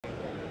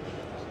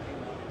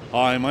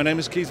Hi, my name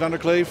is Keith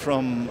Vanderklee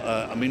from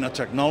Amina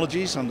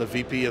Technologies. I'm the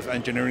VP of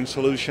Engineering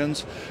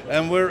Solutions,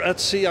 and we're at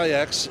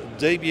CIX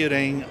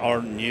debuting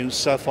our new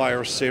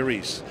Sapphire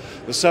series.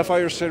 The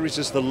Sapphire series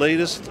is the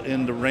latest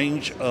in the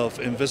range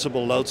of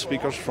invisible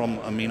loudspeakers from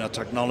Amina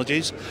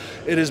Technologies.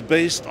 It is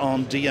based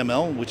on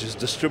DML, which is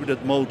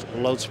distributed mode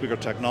loudspeaker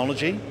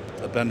technology,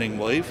 a bending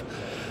wave.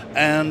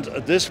 And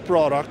this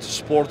product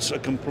sports a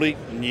complete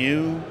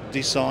new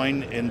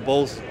design in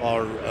both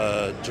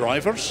our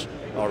drivers,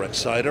 our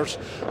exciters,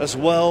 as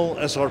well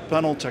as our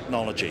panel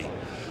technology.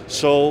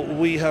 So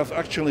we have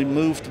actually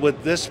moved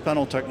with this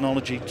panel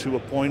technology to a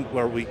point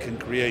where we can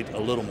create a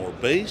little more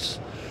bass,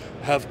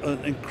 have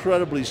an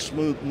incredibly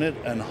smooth knit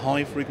and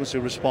high frequency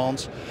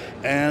response,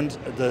 and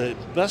the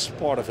best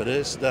part of it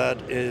is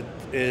that it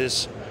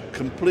is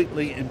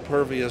completely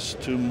impervious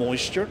to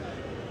moisture.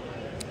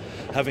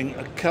 Having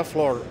a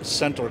Kevlar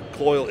center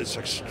coil, it's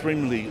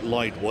extremely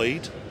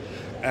lightweight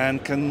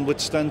and can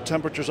withstand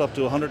temperatures up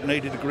to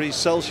 180 degrees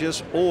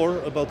Celsius or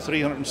about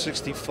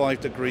 365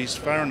 degrees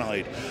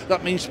Fahrenheit.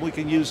 That means we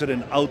can use it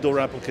in outdoor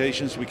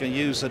applications, we can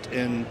use it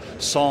in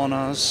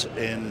saunas,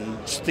 in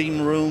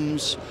steam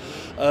rooms,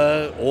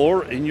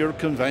 or in your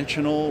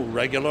conventional,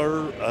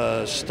 regular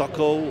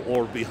stucco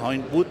or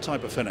behind wood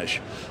type of finish.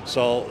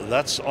 So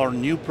that's our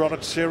new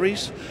product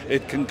series.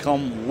 It can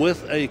come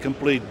with a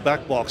complete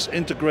back box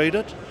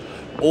integrated,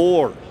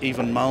 or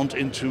even mount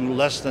into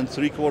less than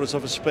 3/4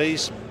 of a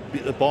space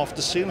above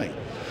the ceiling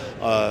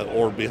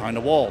or behind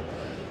a wall.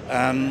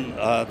 And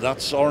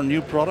that's our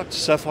new product,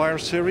 Sapphire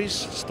series.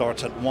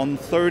 Starts at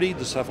 130,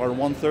 the Sapphire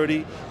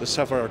 130, the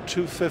Sapphire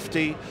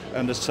 250,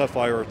 and the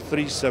Sapphire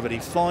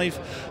 375.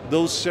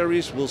 Those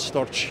series will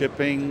start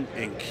shipping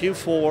in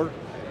Q4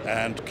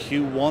 and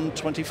Q1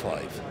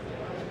 25.